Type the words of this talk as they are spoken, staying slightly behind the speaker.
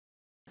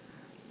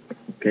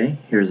Okay,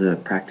 here's a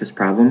practice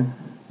problem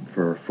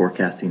for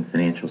forecasting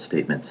financial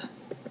statements.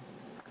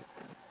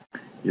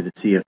 You're the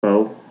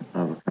CFO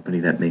of a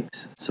company that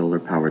makes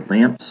solar-powered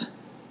lamps,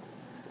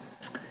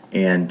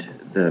 and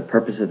the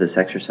purpose of this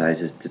exercise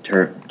is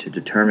to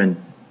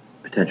determine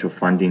potential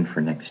funding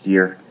for next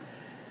year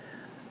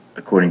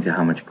according to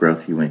how much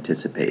growth you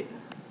anticipate.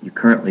 You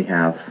currently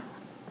have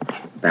a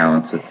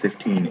balance of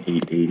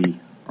 $15,880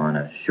 on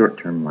a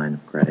short-term line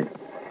of credit.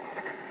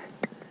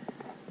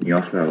 You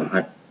also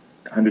have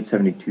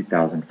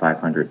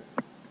 $172,500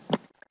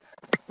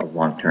 of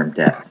long-term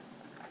debt.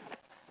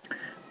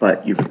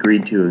 But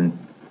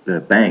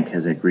the bank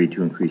has agreed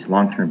to increase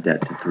long-term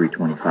debt to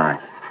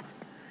 $325,000.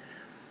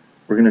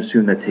 We're going to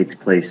assume that takes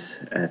place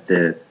at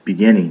the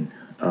beginning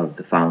of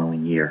the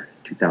following year,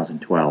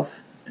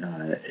 2012,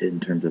 in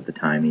terms of the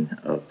timing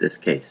of this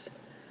case.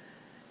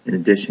 In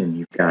addition,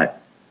 you've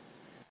got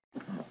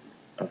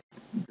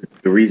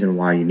the reason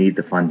why you need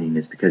the funding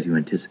is because you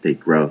anticipate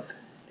growth,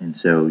 and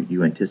so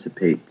you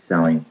anticipate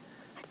selling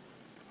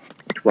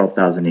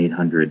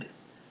 12,800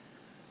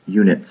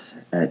 units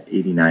at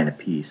 89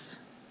 apiece.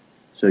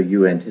 So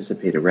you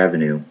anticipate a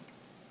revenue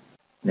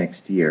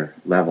next year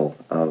level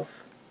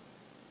of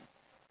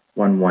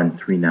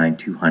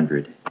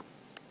 1,139,200.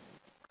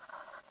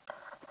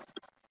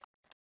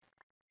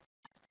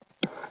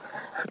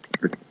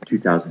 For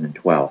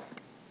 2012.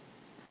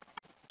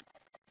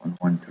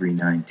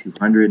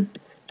 1,139,200.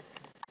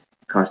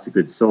 Cost of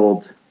goods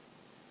sold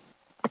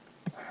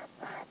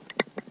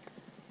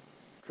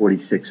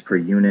 46 per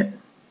unit.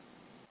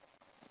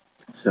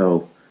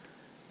 So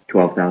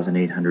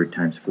 12,800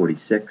 times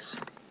 46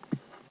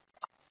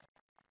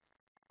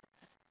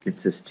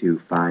 gets us to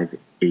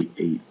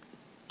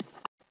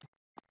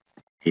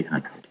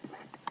 588,800.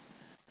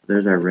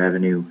 There's our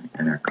revenue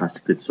and our cost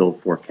of goods sold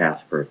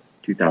forecast for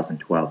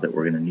 2012 that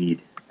we're going to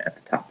need at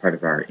the top part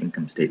of our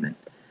income statement.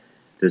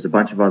 There's a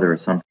bunch of other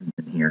assumptions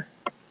in here.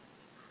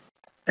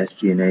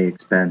 SG&A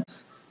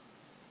expense,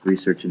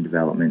 research and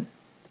development,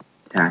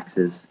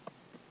 taxes,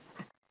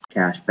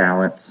 cash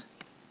balance.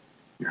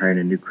 You're hiring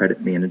a new credit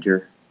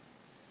manager.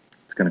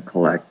 It's going to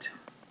collect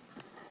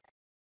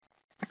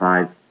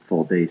 5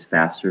 full days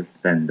faster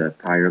than the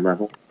prior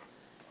level.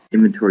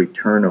 Inventory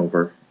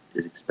turnover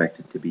is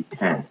expected to be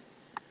 10,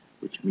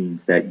 which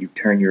means that you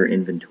turn your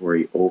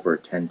inventory over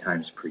 10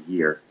 times per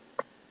year,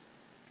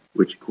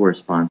 which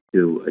corresponds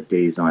to a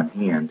days on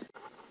hand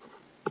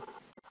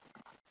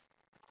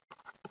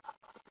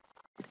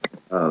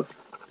of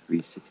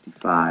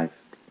 365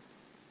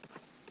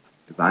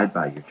 divided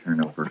by your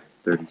turnover,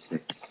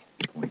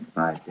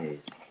 36.5 days.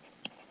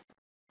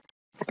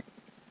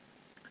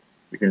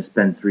 You're going to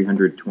spend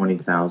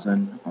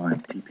 $320,000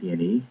 on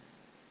PP&E.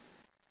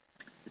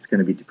 It's going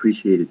to be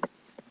depreciated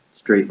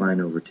straight line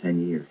over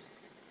 10 years.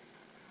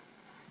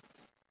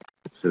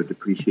 So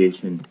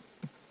depreciation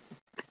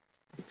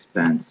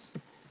expense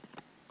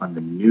on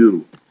the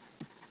new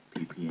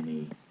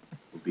PP&E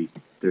will be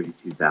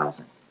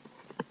 $32,000.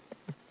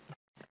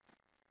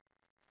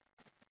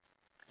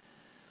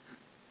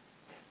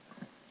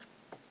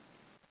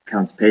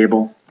 Accounts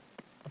payable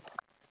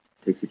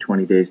takes you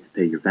 20 days to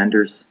pay your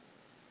vendors.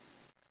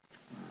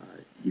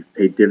 You've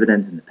paid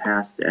dividends in the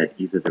past at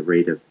either the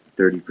rate of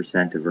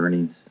 30% of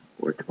earnings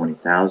or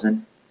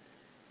 $20,000.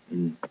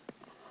 In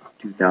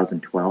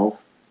 2012,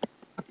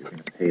 you're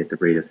going to pay at the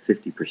rate of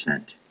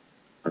 50%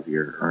 of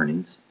your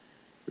earnings.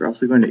 You're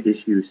also going to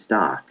issue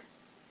stock,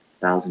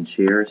 1,000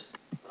 shares,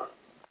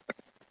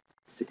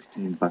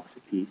 $16 a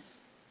piece.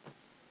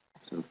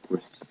 So of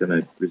course it's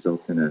going to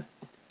result in an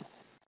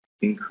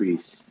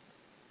increase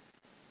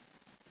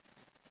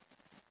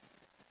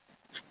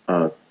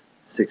of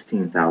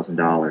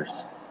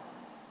 $16,000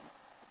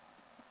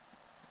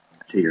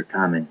 to your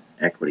common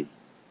equity.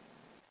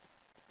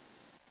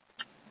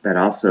 That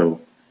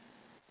also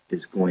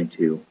is going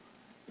to,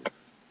 if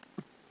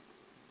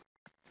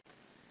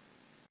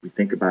we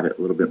think about it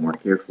a little bit more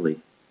carefully,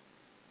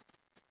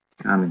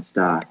 common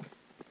stock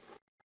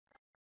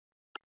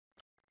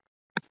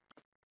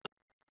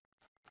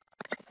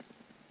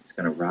is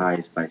going to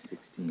rise by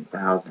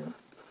 16,000,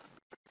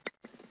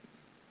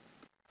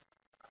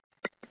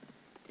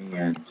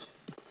 and it's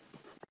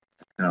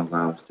going to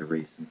allow us to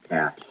raise some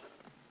cash.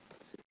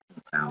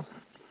 16,000.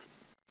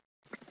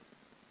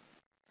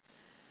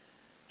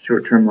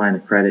 Short-term line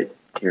of credit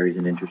carries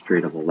an interest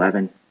rate of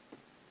 11.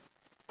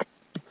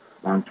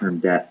 Long-term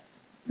debt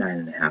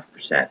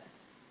 9.5%.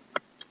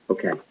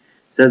 Okay. It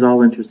says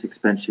all interest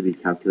expense should be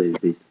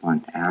calculated based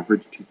upon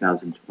average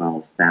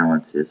 2012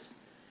 balances.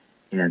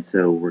 And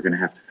so we're going to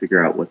have to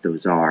figure out what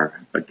those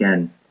are.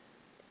 Again,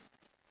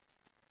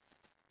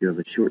 you have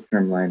a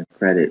short-term line of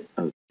credit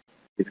of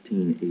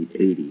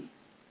 $15,880.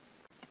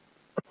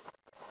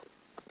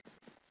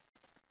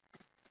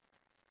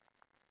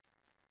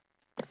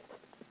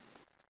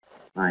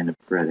 Line of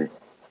credit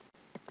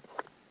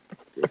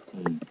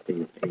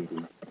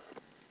 $15,880.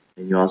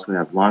 And you also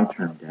have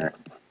long-term debt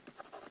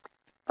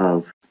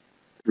of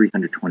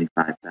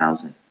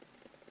 $325,000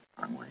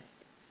 on way.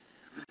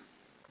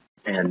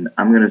 And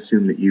I'm going to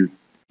assume that you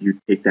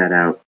take that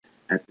out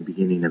at the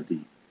beginning of the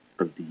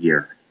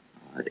year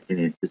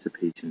in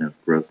anticipation of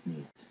growth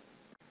needs.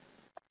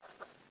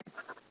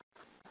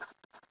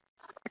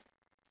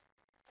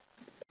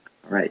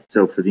 All right,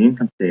 so for the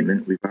income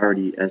statement, we've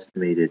already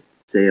estimated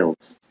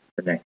sales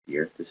for next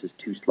year. This is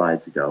 2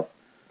 slides ago.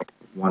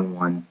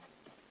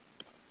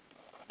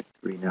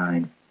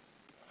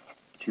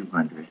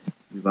 1139,200.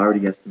 We've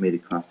already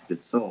estimated cost of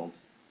goods sold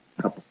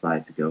a couple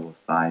slides ago of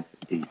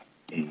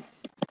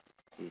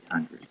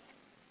 588,800.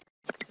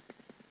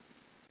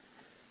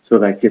 So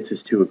that gets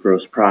us to a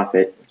gross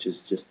profit, which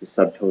is just the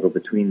subtotal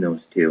between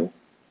those two.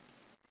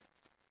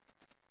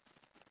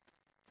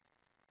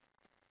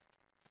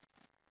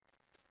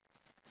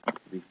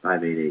 It'll be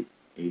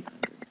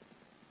 588,800.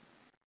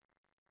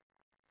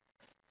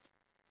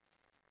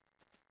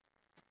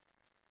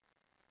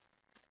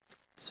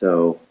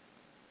 So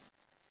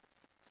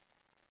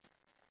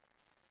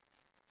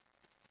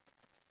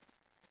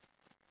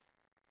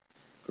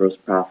gross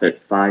profit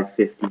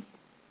 550,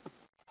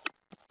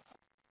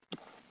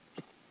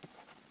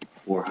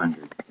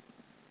 400.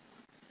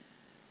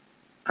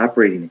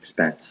 Operating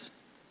expense.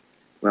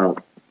 Well,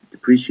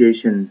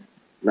 depreciation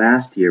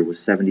last year was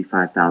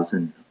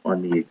 75,000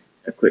 on the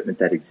equipment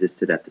that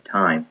existed at the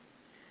time.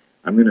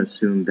 I'm going to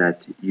assume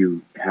that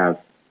you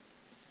have,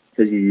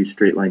 because you use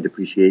straight line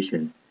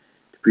depreciation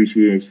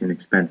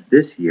expense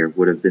this year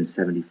would have been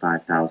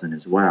 75,000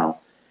 as well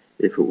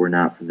if it were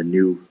not for the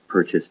new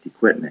purchased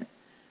equipment,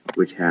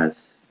 which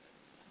has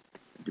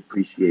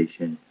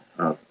depreciation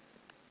of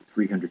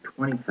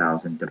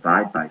 320,000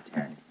 divided by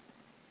 10,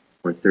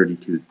 or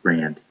 32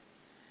 grand.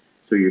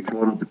 So your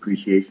total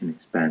depreciation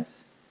expense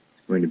is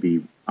going to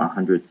be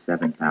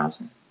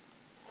 107,000.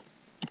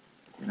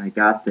 And I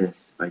got this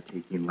by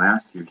taking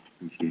last year's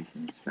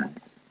depreciation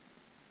expense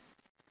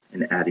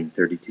and adding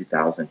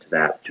 32,000 to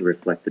that to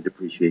reflect the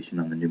depreciation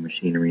on the new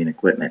machinery and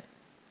equipment.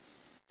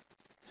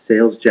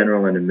 Sales,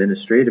 general, and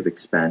administrative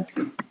expense,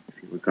 if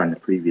you look on the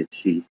previous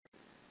sheet,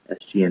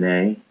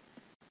 SG&A is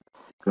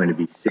going to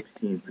be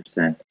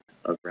 16%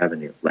 of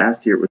revenue.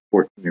 Last year it was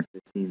 14 or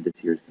 15.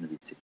 This year it's going to be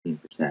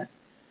 16%.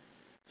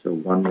 So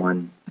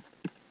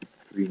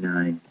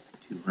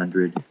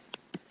 1139,200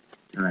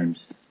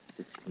 times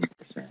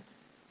 16%.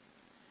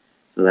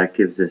 So that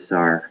gives us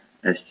our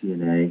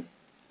SG&A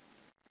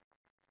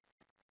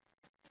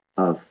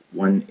of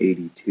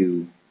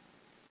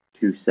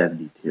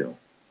 182,272.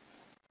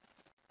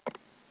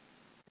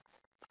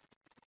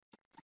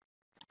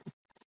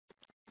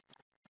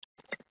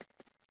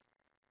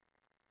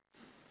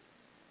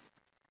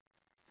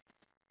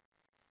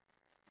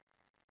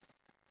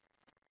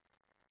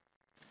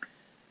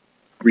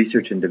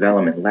 Research and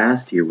development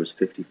last year was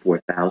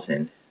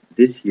 54,000.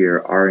 This year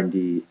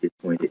R&D is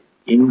going to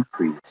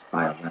increase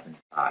by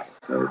 11,500.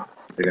 So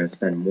they're going to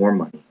spend more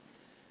money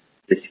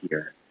this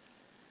year.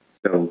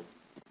 So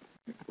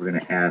we're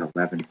going to add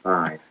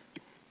 11,500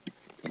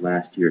 to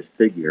last year's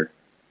figure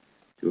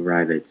to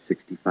arrive at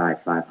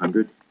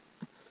 65,500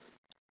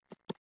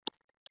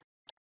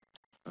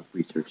 of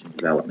research and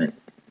development.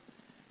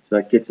 So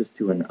that gets us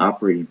to an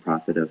operating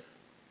profit of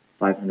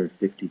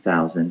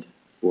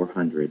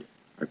 550,400,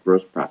 our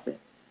gross profit,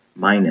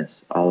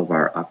 minus all of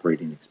our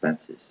operating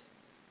expenses.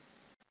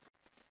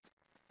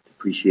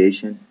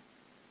 Depreciation,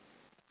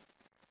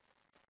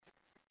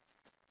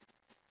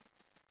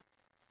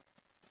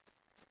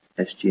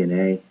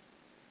 SG&A,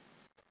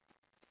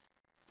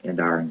 and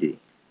R&D.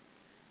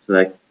 So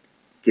that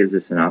gives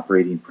us an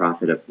operating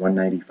profit of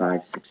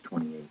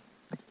 195,628.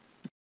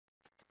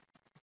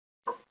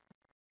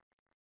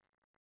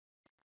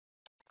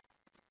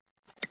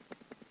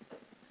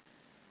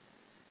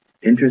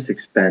 Interest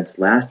expense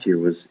last year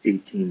was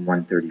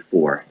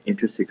 18,134.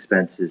 Interest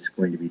expense is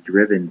going to be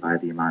driven by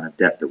the amount of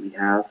debt that we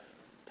have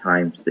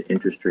times the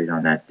interest rate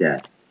on that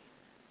debt.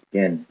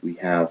 Again, we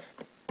have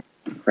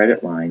a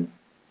credit line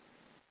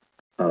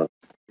of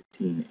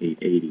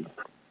 15,880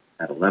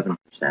 at 11%.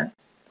 So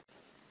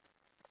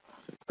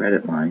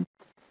credit line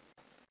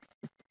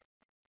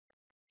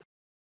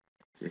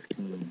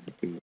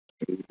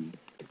 15,880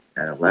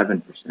 at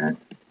 11%.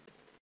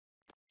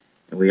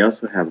 And we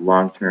also have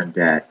long-term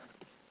debt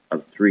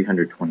of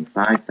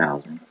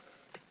 325,000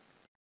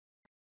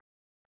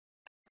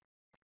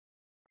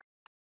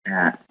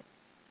 at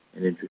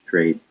an interest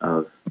rate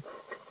of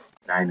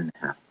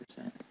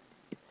 9.5%.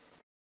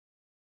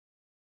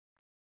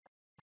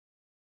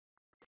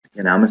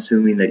 And I'm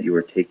assuming that you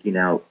are taking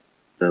out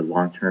the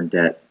long-term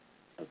debt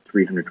of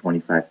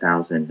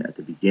 325,000 at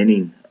the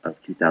beginning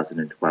of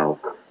 2012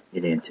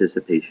 in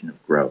anticipation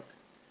of growth.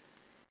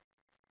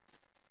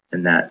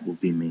 And that will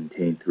be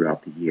maintained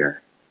throughout the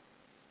year.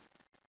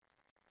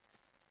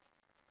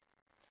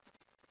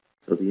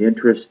 So the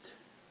interest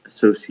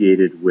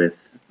associated with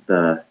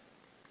the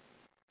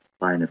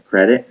line of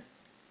credit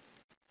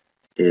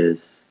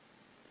is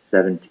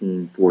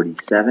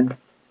 1747,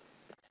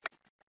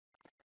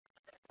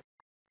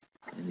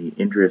 and the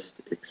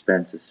interest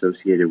expense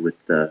associated with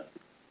the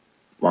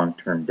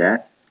long-term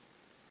debt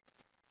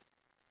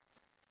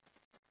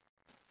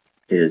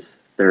is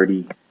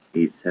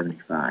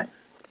 30,875.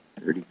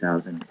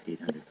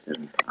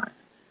 $30,875.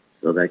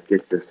 So that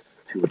gets us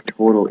to a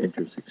total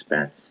interest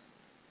expense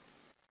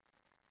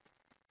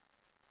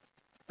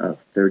of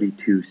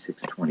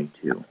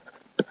 $32,622.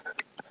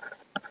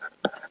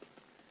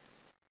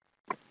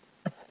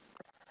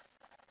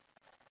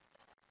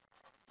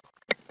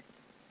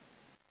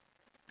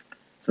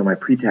 So my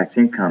pre-tax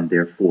income,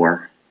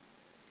 therefore,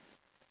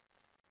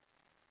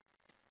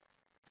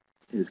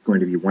 is going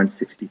to be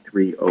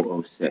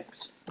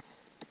 $163,006.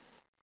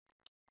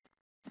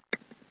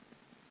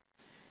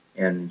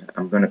 And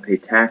I'm going to pay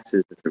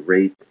taxes at the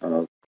rate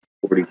of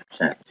 40%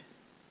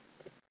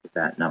 with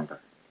that number.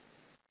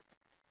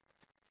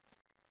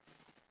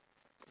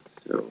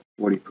 So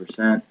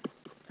 40%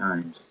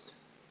 times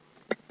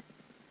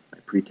my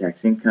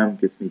pre-tax income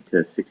gets me to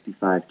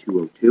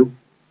 $65,202.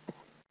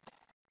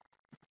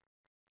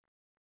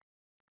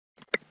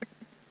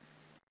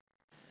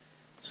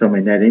 So my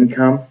net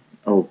income,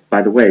 oh,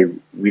 by the way,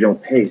 we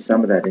don't pay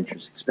some of that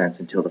interest expense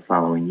until the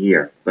following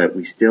year, but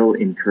we still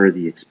incur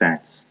the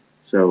expense.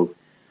 So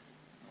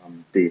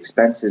the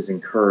expense is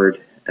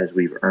incurred as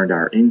we've earned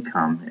our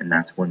income, and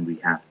that's when we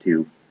have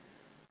to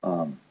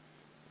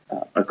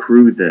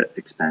accrue the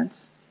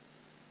expense.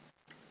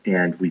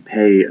 And we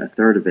pay a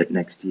third of it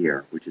next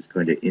year, which is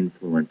going to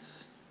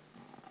influence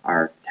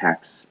our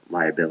tax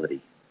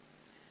liability.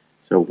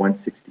 So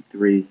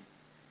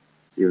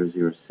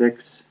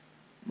 163,006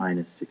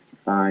 minus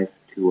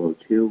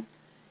 65,202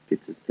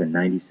 gets us to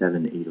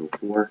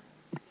 97,804.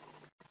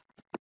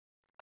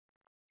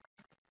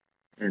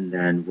 And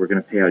then we're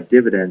going to pay our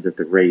dividends at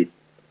the rate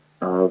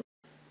of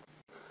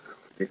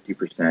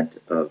 50%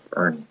 of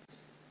earnings.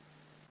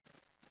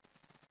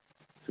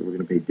 So we're going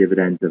to pay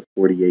dividends of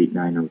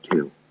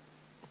 48,902.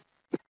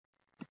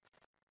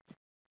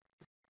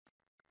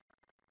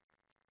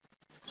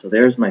 So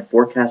there's my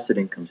forecasted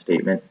income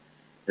statement,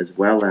 as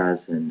well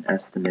as an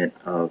estimate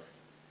of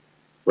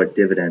what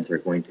dividends are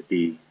going to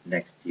be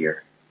next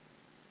year.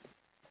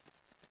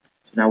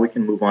 So now we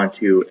can move on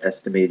to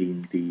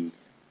estimating the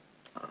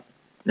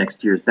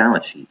next year's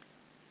balance sheet.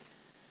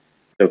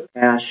 So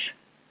cash,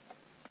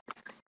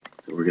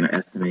 so we're going to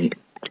estimate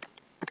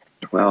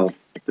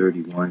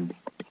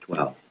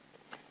 12/31/12.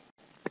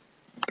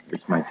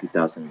 Here's my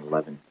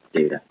 2011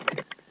 data.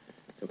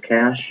 So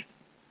cash,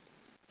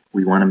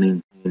 we want to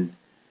maintain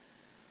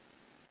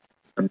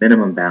a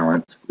minimum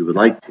balance, we would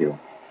like to,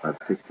 of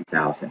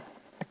 $60,000.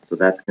 So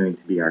that's going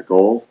to be our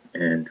goal,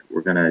 and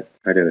we're going to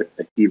try to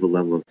achieve a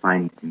level of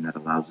financing that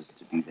allows us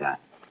to do that.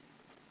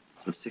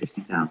 So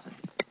 $60,000.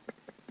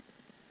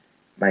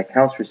 My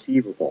accounts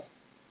receivable.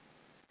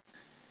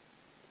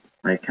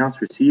 My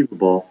accounts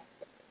receivable,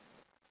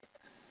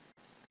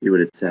 see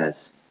what it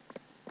says.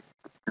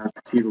 Accounts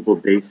receivable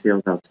days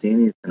sales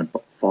outstanding is going to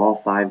fall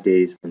 5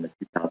 days from the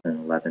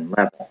 2011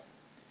 level.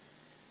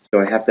 So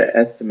I have to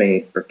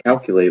estimate or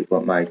calculate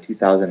what my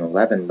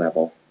 2011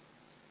 level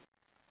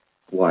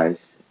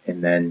was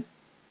and then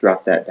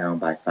drop that down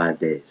by 5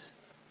 days.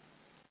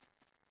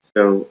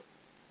 So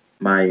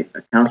my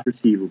accounts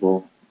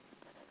receivable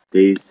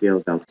days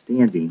sales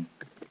outstanding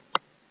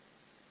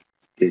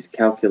is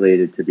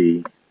calculated to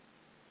be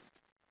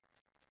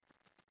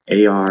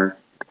AR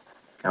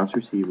accounts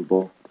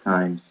receivable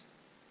times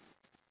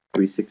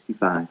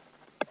 365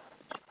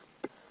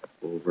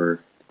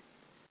 over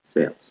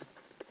sales.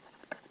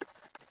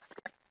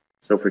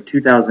 So for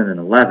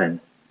 2011,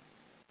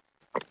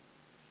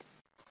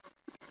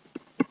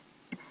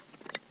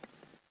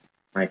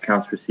 my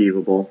accounts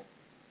receivable,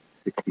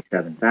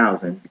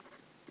 67,000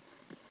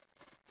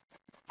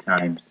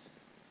 times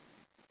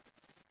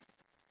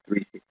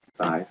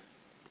 365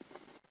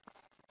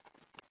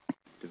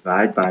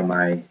 divide by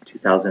my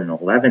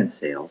 2011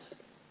 sales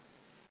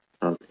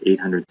of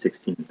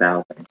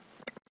 816,000.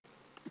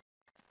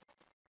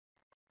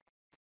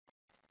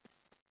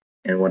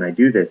 And when I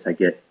do this, I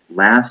get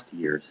last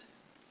year's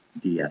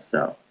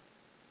DSO.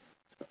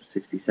 So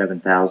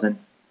 67,000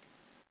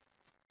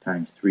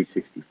 times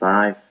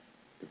 365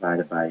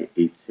 divided by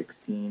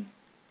 816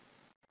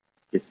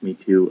 gets me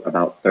to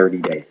about 30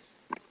 days.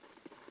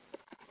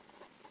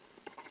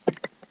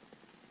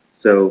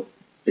 So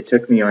it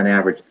took me on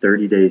average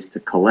 30 days to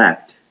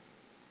collect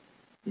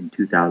in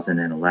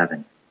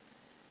 2011.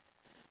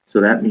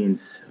 So that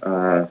means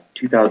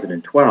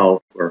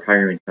 2012, we're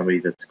hiring somebody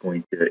that's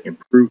going to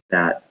improve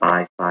that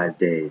by 5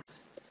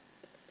 days.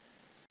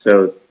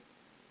 So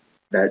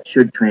that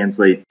should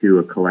translate to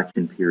a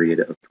collection period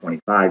of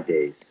 25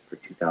 days for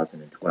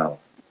 2012.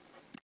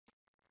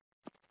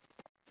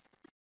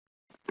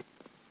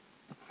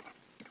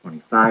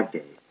 25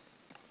 days.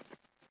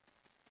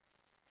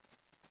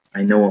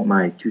 I know what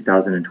my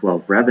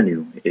 2012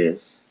 revenue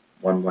is,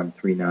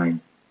 1139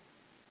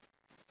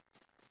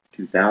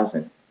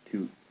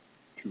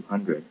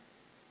 200.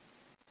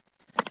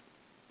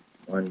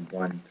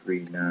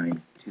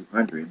 1139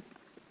 200.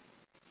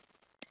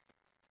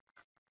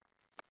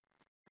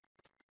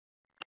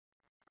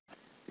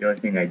 The only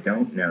thing I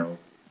don't know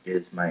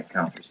is my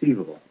accounts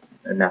receivable,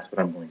 and that's what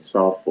I'm going to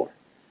solve for.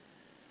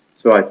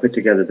 So I put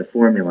together the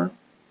formula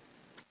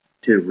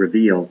to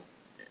reveal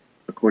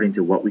according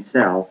to what we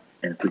sell,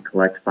 and if we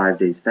collect 5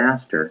 days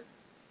faster,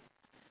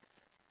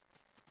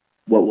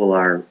 what will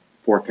our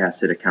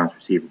forecasted accounts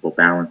receivable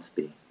balance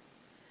be?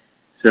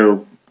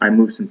 So I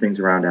moved some things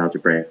around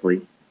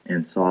algebraically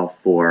and solved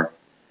for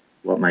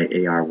what my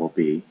AR will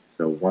be.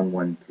 So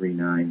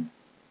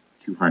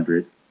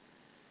 1139,200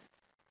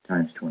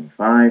 times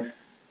 25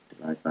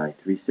 divided by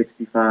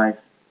 365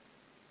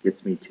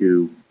 gets me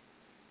to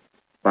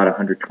about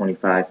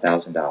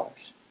 $125,000.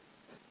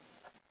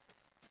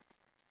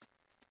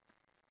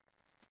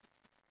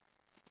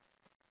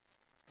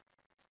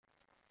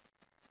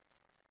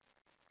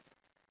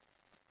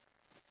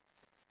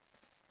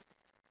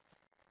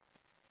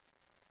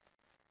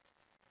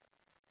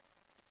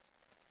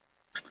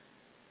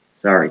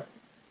 Sorry,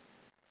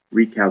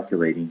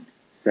 recalculating,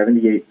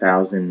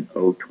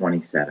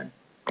 78,027.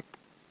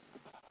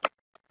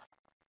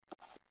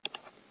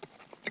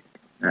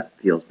 That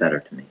feels better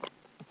to me.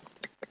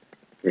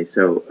 Okay,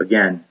 so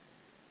again,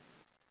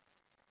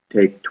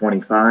 take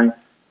 25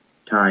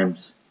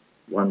 times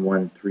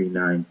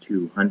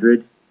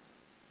 1139,200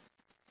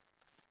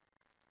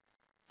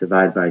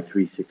 divide by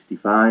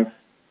 365,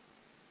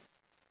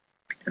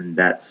 and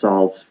that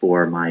solves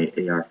for my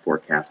AR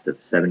forecast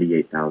of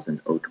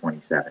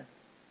 78,027.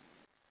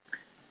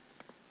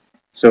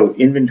 So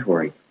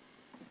inventory.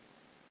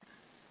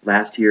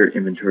 Last year,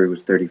 inventory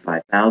was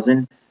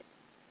 35,000.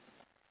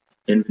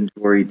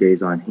 Inventory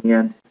days on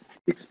hand,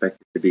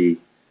 expected to be,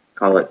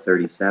 call it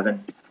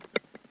 37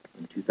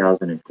 in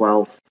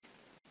 2012.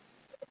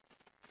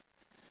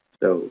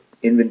 So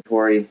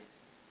inventory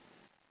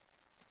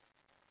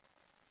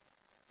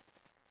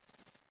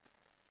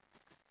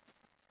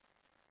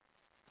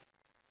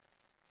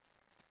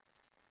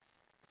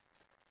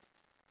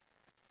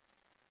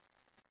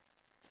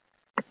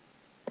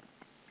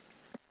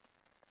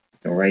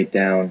I'll write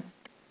down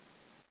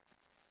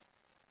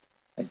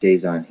my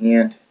days on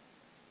hand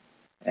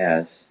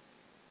as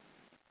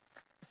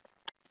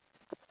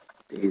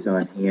days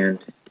on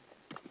hand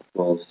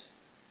equals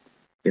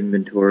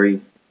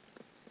inventory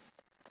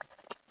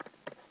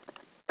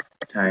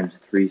times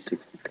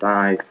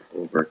 365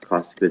 over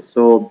cost of goods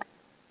sold.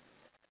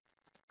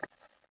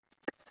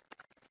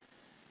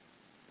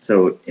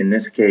 So in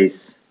this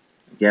case,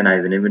 again, I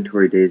have an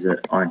inventory days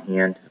on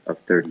hand of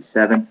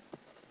 37.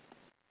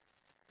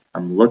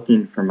 I'm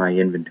looking for my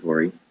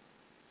inventory.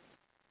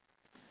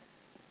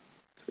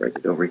 Let's write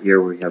it over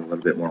here where we have a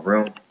little bit more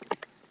room.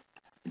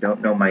 I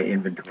don't know my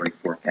inventory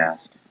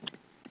forecast,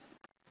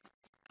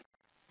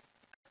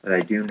 but I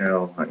do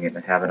know I'm going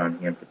to have it on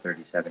hand for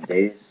 37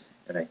 days,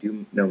 and I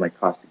do know my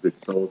cost of goods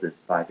sold is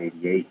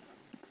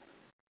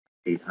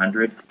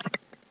 588,800.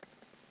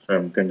 So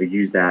I'm going to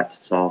use that to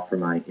solve for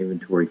my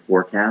inventory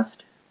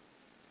forecast.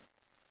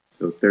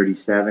 So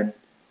 37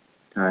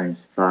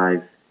 times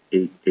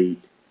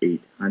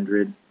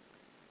 588,800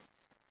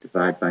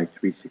 divided by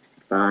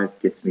 365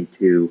 gets me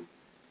to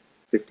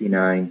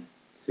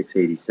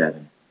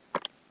 59,687.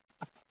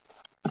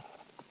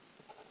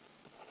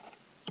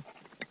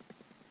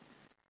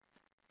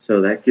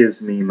 So that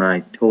gives me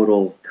my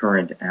total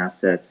current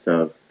assets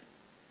of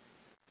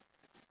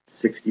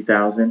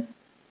 60,000,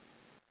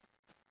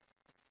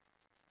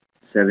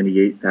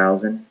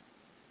 78,000,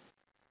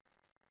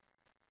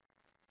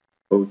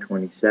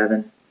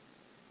 027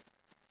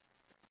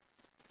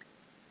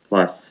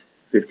 plus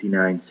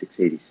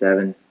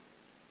 59,687,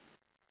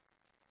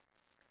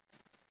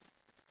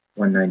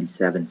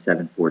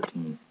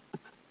 197,714.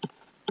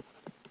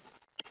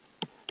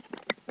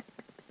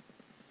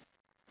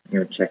 I'm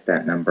going to check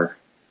that number.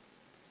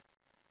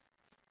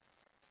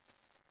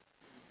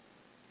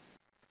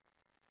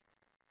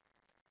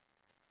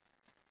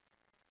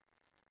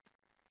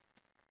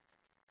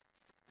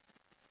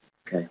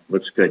 Okay,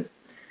 looks good.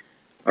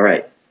 All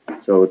right,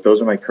 so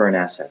those are my current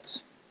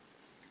assets.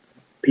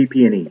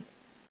 PP&E,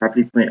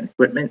 property, plant, and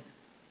equipment,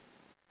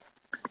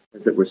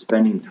 says that we're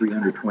spending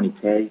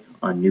 $320K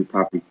on new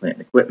property, plant,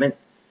 and equipment.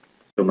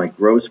 So my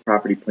gross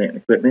property, plant,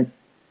 and equipment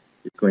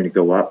is going to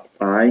go up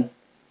by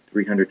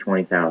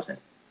 $320,000.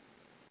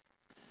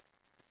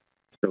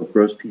 So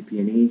gross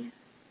PP&E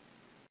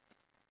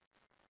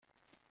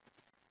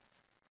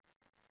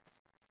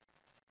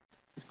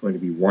is going to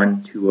be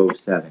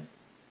 1,207.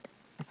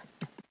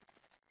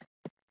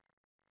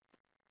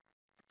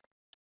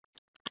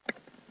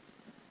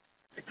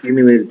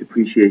 Accumulated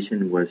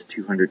depreciation was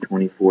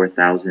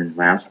 $224,000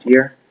 last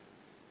year,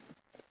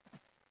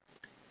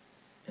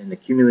 and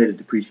accumulated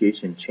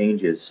depreciation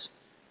changes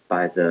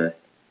by the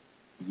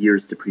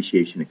year's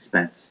depreciation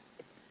expense.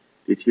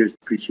 This year's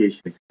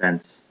depreciation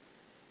expense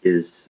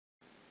is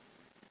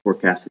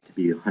forecasted to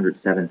be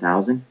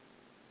 $107,000.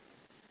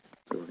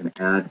 So we're going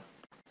to add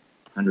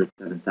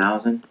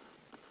 $107,000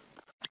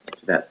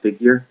 to that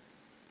figure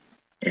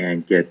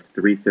and get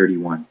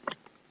 $331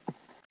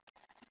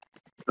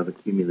 of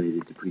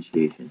accumulated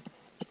depreciation.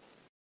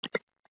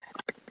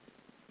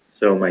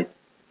 So my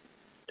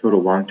total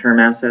long-term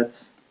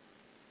assets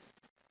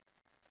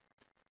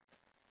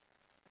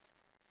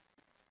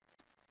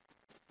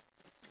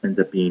ends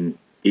up being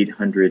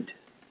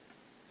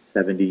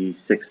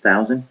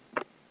 $876,000.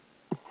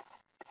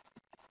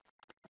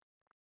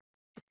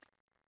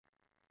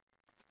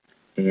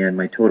 And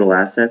my total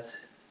assets,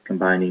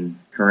 combining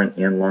current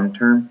and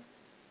long-term,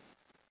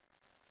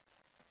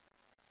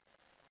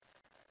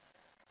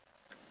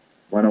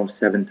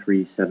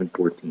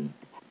 107,314.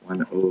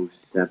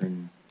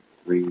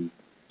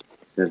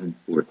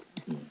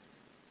 107,314.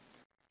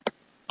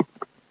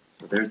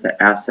 So there's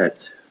the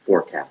assets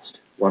forecast,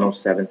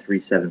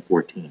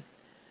 107,314.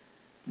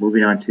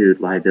 Moving on to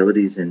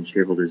liabilities and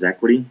shareholders'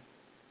 equity.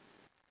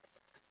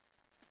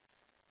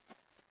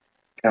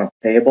 Accounts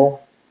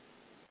payable.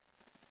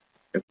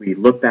 If we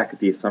look back at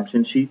the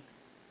assumption sheet,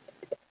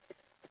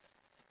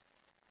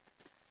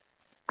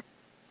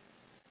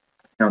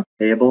 accounts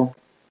payable,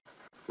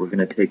 we're going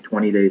to take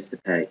 20 days to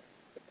pay.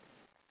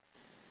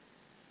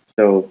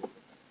 So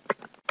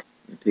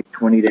we take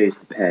 20 days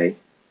to pay,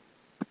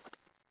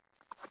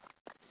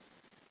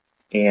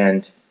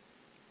 and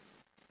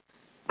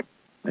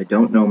I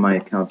don't know my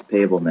accounts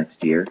payable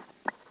next year.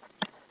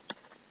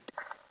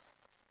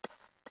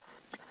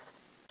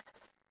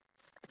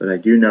 But I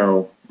do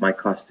know my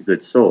cost of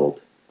goods sold.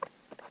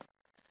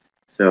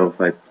 So if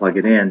I plug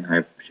it in,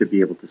 I should be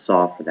able to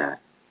solve for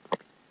that.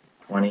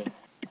 20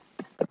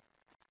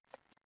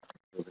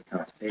 equals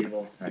accounts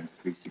payable times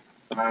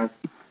 365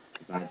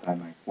 divided by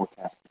my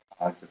forecasted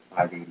COGS of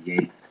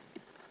 588,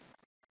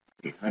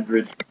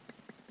 800.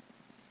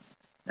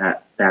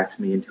 That backs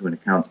me into an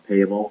accounts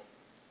payable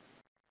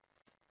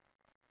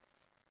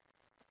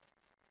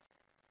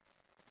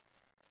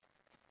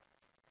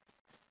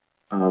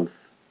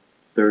of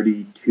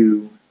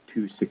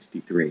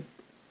 32,263.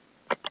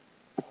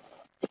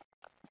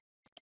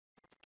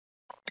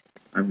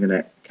 I'm going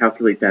to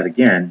calculate that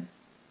again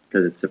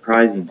because it's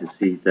surprising to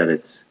see that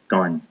it's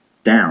gone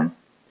down.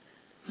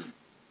 So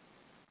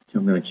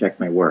I'm going to check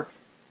my work.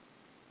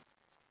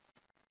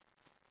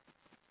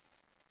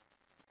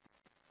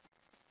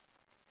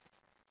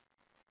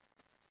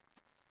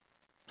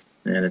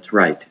 And it's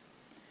right.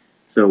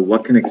 So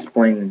what can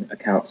explain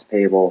accounts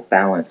payable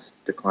balance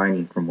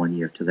declining from one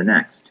year to the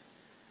next?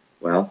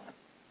 Well,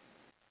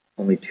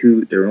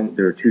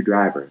 there are two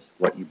drivers,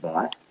 what you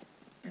bought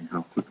and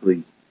how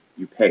quickly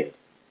you paid.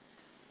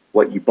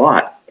 What you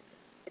bought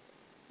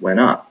went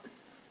up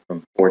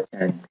from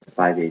 410 to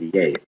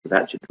 588, so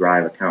that should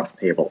drive accounts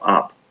payable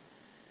up.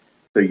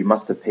 So you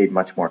must have paid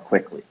much more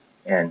quickly.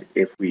 And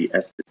if we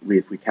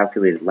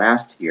calculated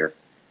last year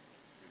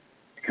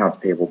accounts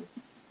payable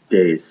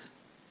days,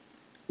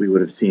 we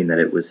would have seen that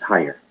it was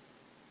higher.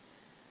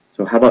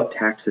 So how about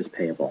taxes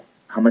payable?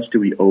 How much do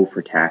we owe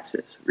for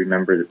taxes?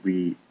 Remember that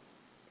we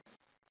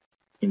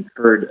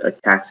incurred a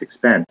tax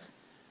expense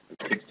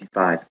of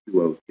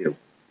 65,202.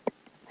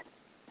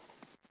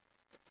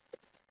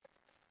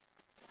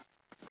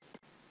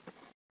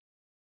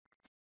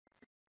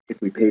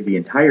 If we paid the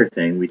entire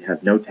thing, we'd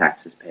have no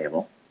taxes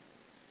payable.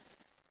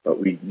 But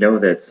we know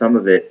that some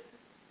of it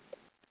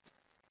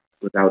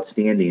was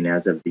outstanding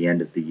as of the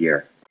end of the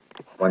year,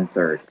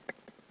 1/3.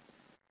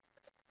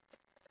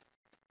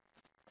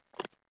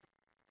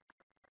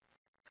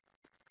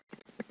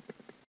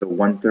 So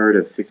 1/3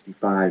 of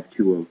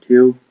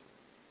 65,202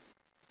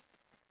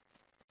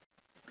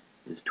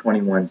 is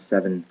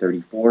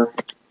 21,734.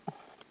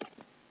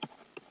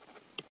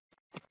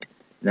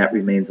 And that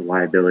remains a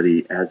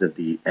liability as of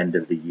the end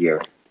of the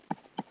year.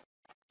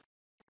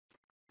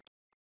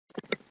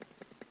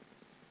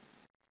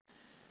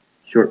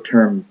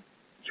 Short-term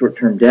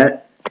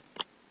debt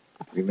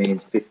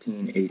remains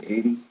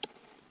 15,880.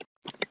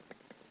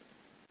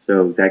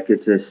 So that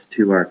gets us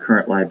to our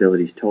current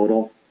liabilities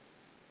total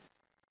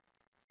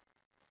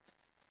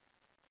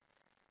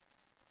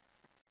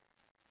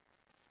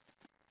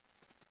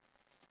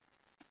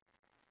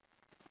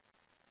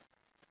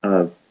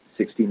of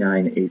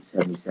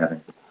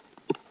 69,877.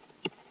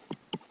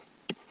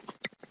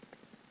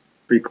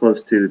 Pretty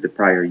close to the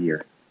prior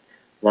year.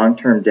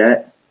 Long-term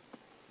debt,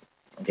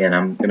 again,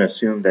 I'm going to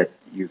assume that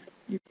you've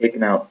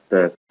taken out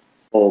the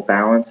full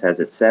balance as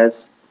it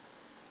says,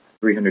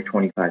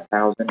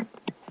 325,000.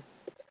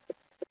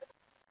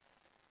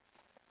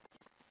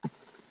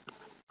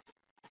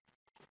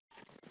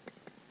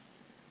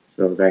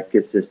 So that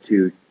gets us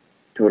to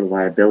total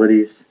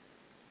liabilities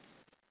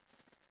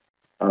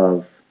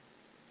of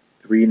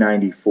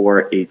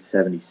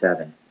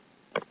 394,877.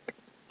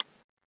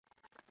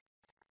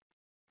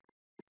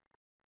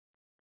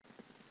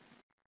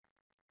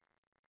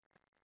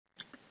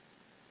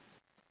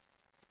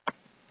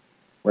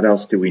 What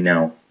else do we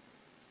know?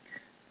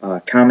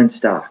 Common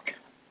stock.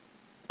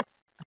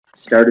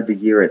 Started the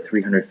year at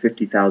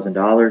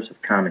 $350,000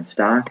 of common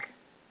stock.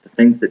 The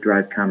things that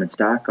drive common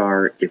stock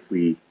are if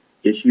we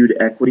issued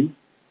equity,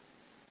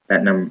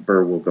 that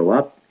number will go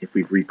up. If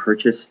we've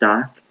repurchased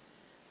stock,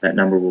 that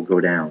number will go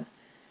down.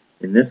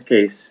 In this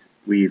case,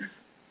 we've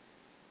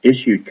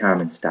issued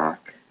common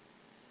stock.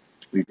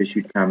 We've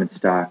issued common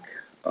stock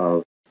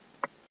of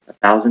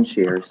 1,000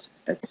 shares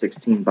at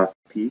 $16 a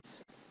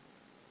piece.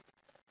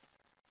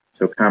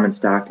 So common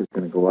stock is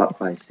going to go up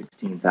by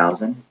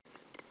 16,000.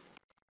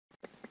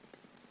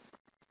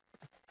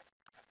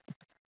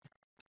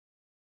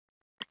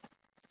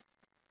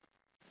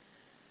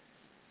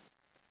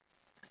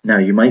 Now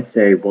you might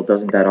say, well,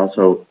 doesn't that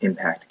also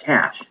impact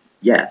cash?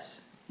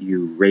 Yes,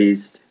 you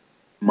raised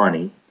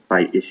money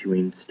by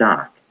issuing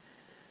stock.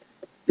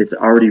 It's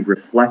already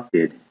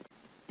reflected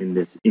in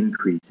this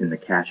increase in the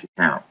cash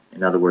account.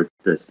 In other words,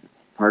 this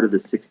part of the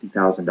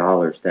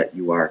 $60,000 that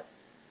you are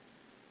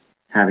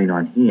having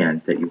on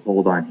hand, that you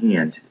hold on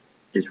hand,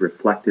 is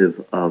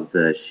reflective of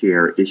the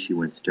share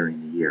issuance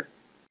during the year.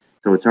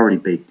 So it's already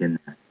baked in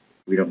there.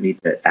 We don't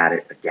need to add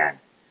it again.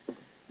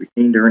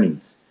 Retained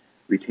earnings.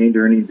 Retained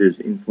earnings is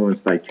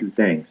influenced by three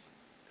things.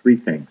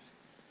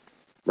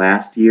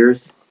 Last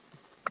year's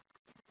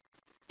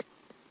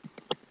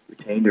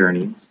retained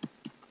earnings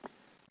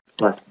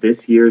plus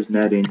this year's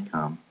net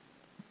income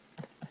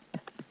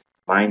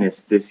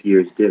minus this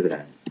year's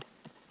dividends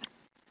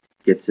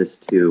gets us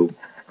to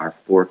our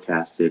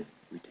forecasted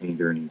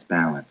retained earnings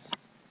balance.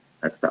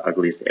 That's the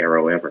ugliest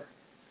arrow ever.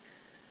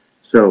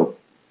 So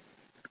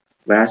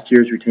last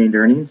year's retained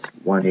earnings,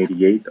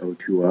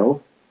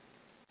 188,020.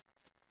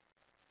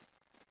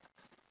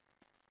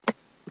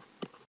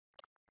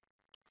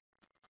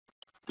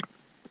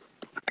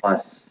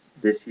 Plus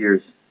this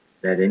year's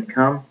net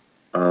income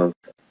of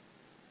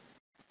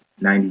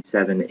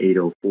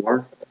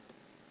 97,804.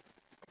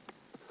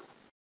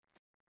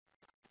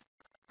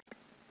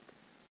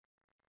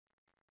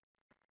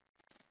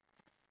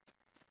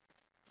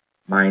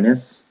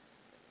 Minus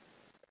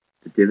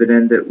the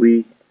dividend that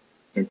we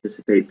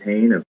anticipate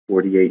paying of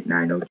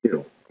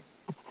 48,902.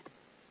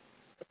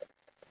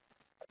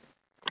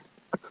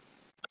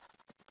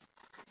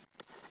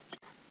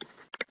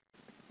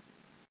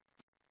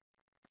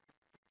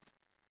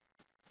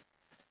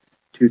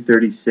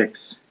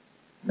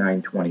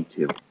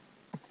 $236,922.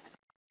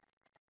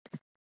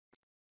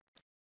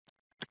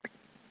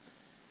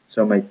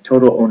 So my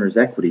total owner's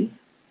equity,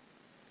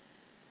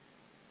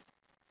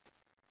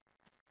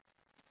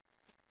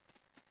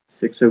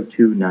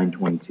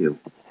 $602,922.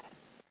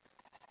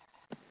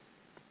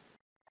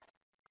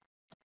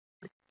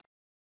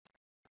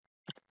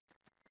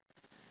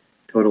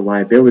 Total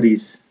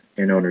liabilities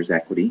and owner's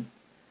equity.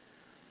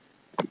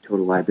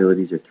 Total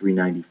liabilities are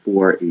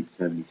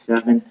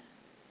 $394,877.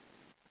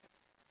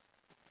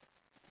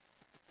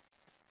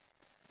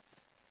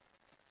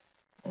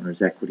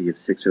 Owner's equity of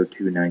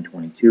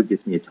 $602,922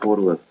 gives me a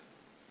total of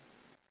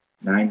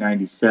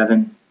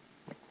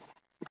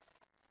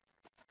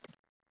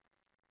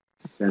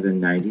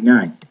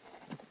 $997,799.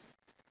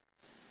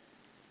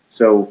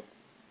 So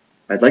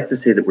I'd like to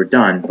say that we're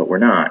done, but we're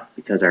not,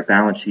 because our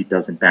balance sheet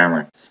doesn't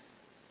balance.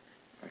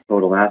 Our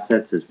total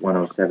assets is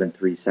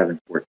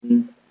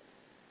 $107,374.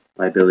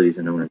 Liabilities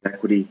and owner's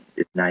equity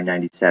is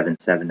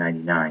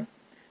 $997,799.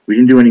 We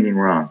didn't do anything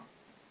wrong.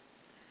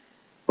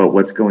 But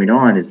what's going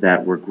on is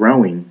that we're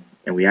growing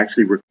and we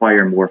actually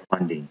require more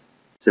funding.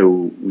 So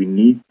we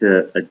need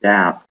to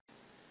adapt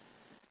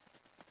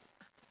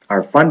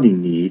our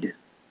funding need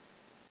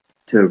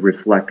to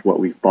reflect what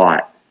we've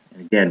bought.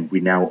 And again, we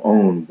now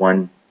own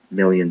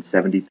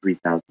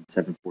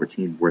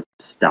 $1,073,714 worth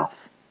of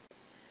stuff.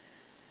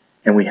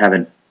 And we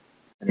haven't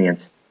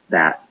financed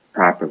that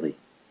properly.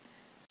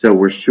 So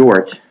we're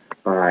short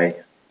by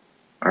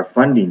our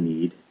funding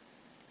need.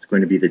 It's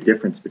going to be the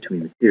difference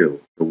between the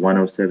two. The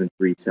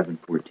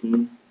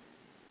 107,314.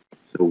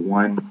 So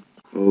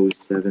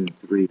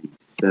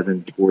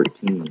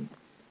 107,314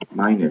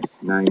 minus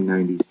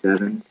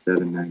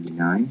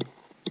 997,799.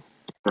 So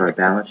our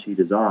balance sheet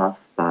is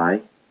off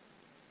by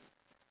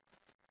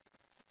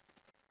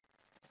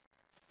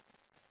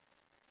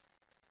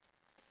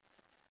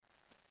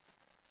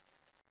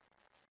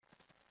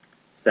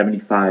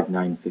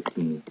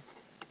 $75,915.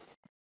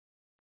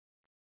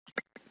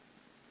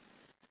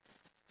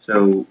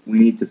 So we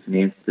need to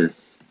finance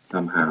this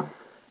somehow.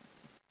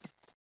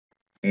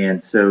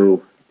 And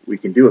so we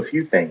can do a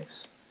few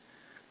things.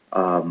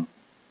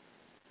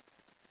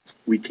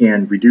 We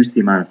can reduce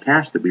the amount of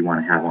cash that we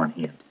want to have on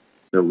hand.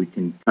 So we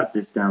can cut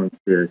this down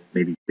to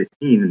maybe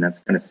 15, and that's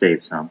going to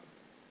save some.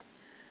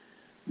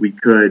 We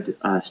could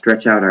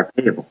stretch out our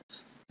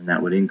payables, and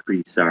that would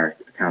increase our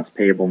accounts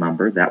payable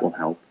number. That will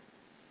help.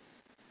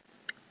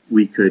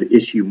 We could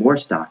issue more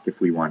stock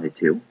if we wanted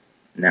to,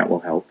 and that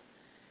will help.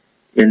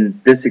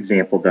 In this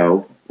example,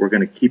 though, we're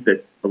going to keep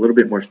it a little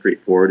bit more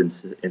straightforward and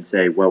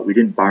say, well, we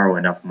didn't borrow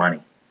enough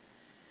money.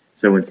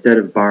 So instead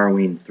of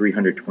borrowing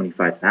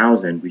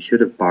 $325,000, we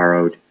should have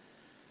borrowed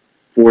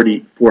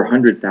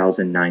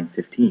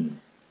 $400,915.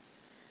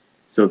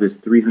 So this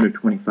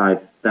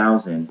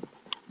 $325,000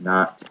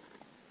 not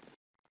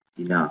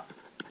enough.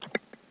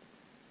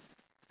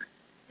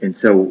 And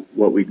so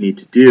what we need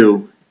to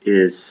do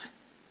is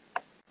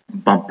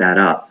bump that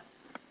up.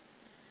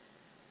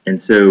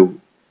 And so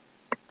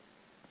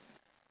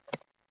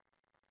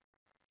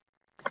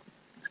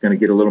it's going to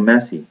get a little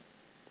messy,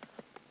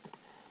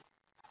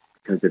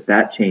 because if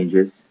that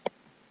changes,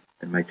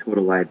 then my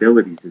total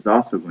liabilities is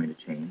also going to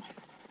change.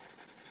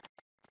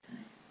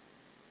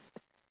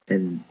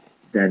 And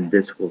then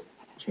this will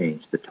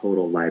change, the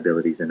total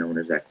liabilities and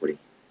owner's equity.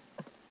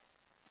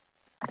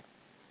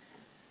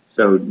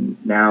 So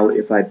now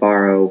if I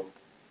borrow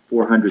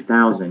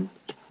 $400,000,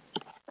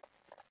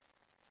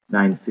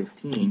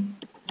 $915,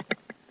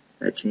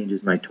 that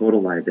changes my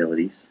total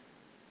liabilities.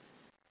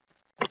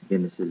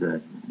 Again, this is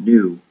a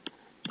new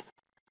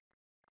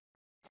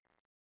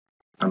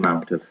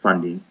amount of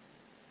funding.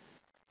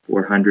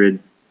 400,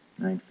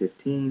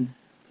 915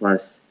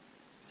 plus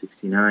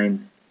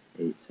 69,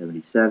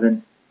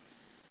 877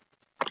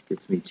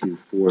 gets me to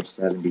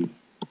 470,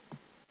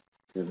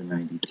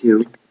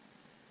 792.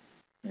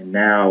 And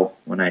now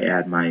when I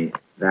add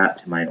that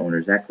to my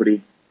owner's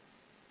equity,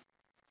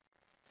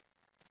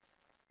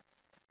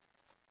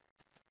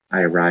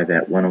 I arrive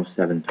at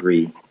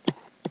 107.3,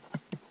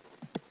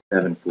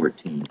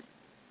 714.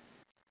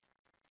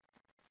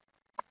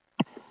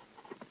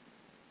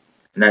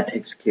 And that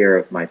takes care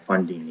of my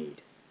funding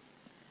need.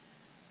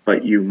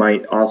 But you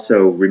might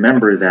also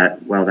remember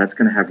that, well, that's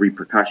going to have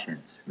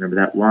repercussions. Remember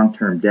that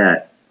long-term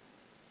debt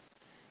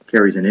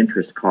carries an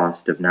interest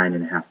cost of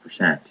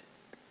 9.5%.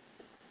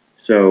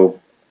 So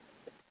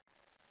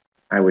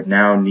I would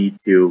now need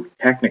to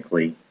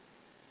technically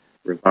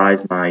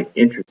revise my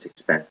interest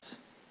expense.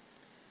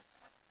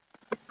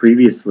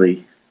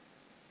 Previously,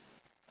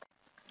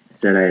 I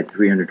said I had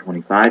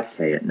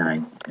 $325K at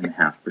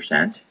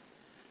 9.5%,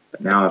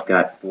 but now I've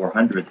got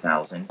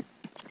 $400,000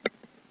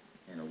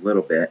 and a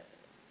little bit,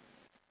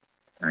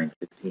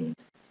 915.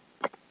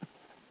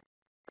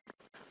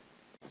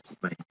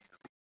 My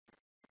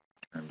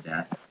term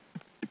debt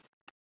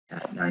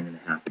at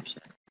 9.5%.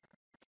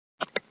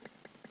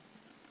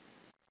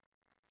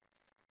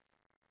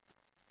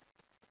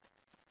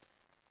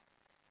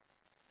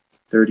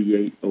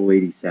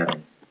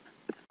 $38,087.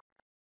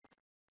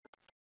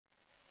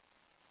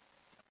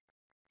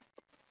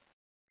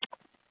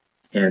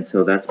 And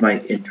so that's my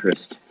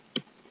interest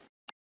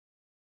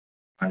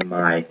on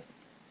my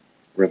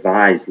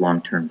revised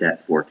long-term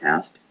debt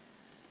forecast.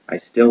 I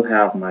still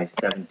have my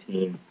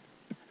 $1747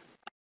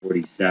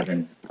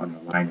 on the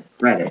line of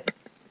credit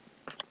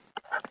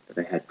that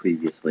I had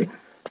previously.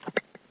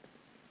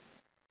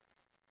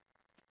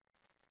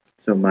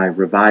 So my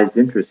revised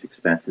interest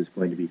expense is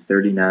going to be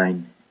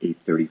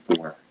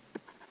 $39,834.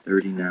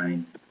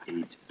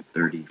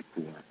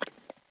 $39,834.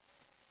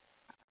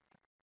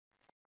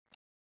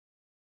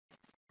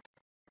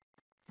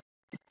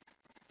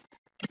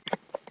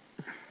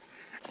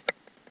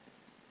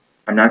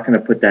 I'm not going to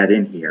put that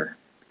in here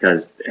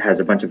because it has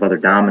a bunch of other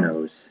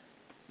dominoes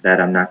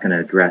that I'm not going to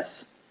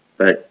address,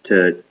 but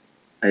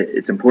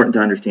it's important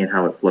to understand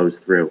how it flows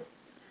through.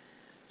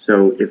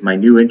 So if my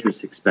new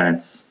interest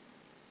expense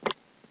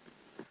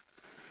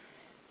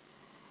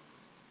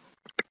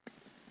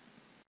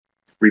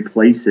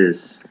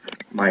replaces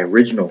my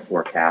original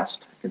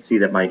forecast, I can see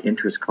that my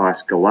interest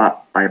costs go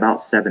up by about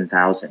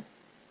 $7,000.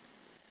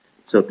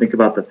 So think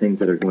about the things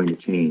that are going to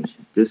change.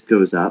 This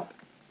goes up,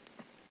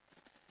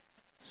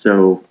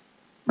 so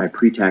my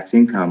pre-tax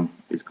income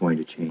is going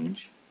to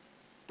change.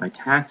 My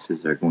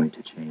taxes are going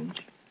to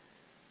change.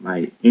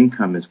 My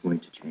income is going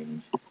to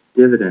change.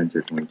 Dividends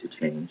are going to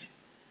change.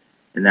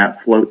 And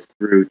that floats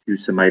through to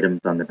some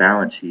items on the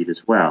balance sheet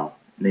as well,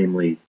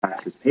 namely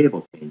taxes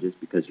payable changes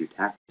because your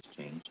taxes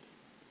changed.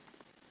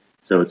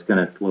 So it's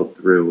going to float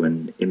through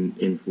and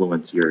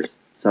influence your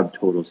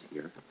subtotals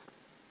here.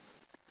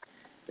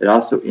 It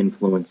also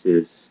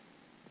influences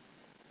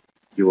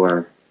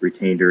your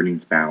retained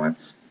earnings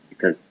balance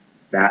because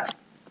that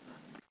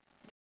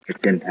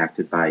gets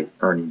impacted by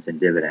earnings and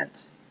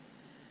dividends.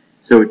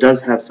 So it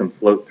does have some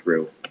float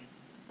through,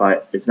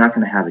 but it's not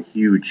going to have a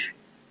huge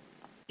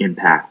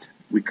impact.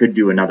 We could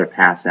do another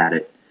pass at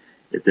it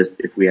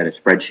if we had a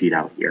spreadsheet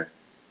out here,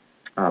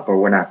 but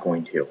we're not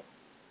going to.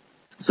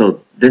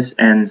 So this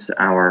ends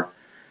our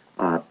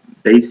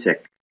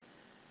basic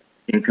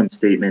income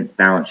statement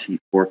balance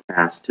sheet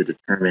forecast to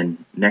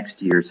determine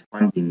next year's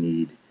funding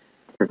need,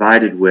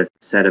 provided with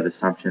a set of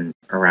assumptions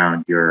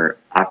around your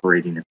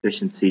operating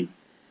efficiency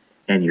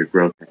and your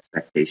growth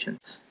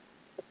expectations.